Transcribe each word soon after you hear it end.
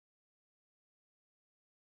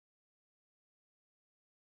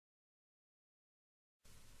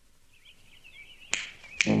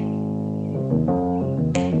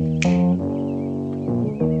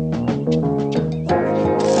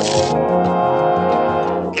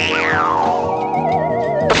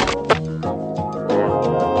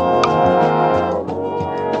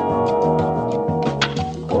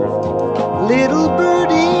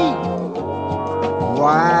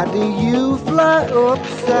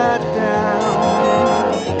upside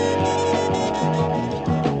down.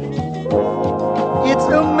 It's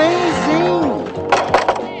amazing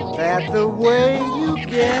that the way you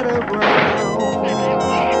get around.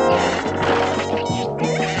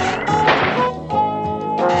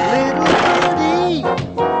 Little birdie,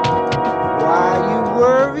 why you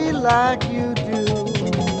worry like you do?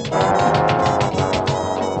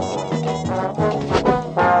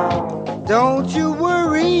 Don't you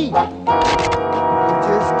worry, you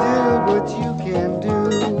just do what you can do.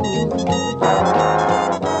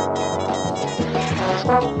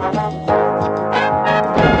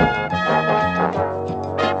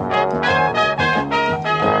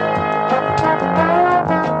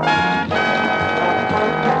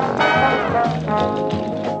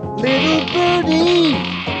 Little birdie,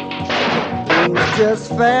 things just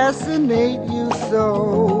fascinate you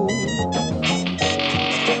so.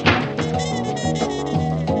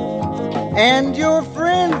 And your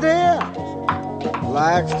friend there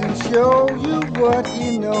likes to show you what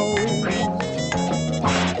he knows.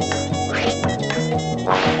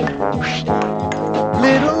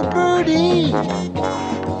 Little birdie,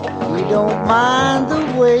 he don't mind the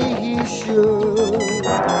way he should.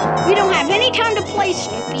 We don't have any time to play,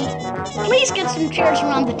 Snoopy. Please get some chairs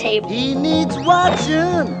around the table. He needs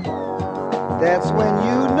watching. That's when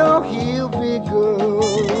you know he'll be good.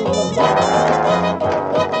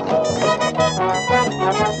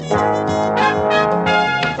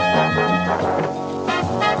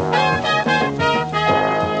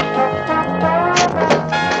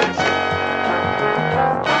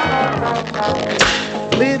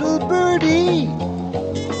 Little birdie,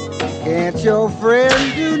 can't your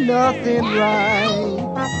friend do nothing right?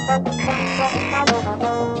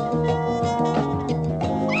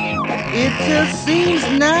 It just seems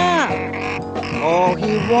now all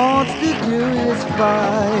he wants to do is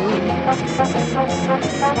fight.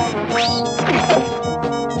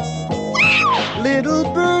 Little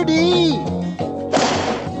birdie,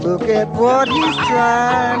 look at what he's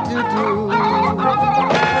trying to do.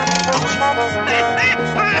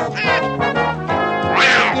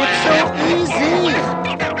 It's so easy,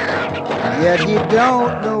 yet he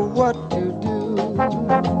don't know what to do.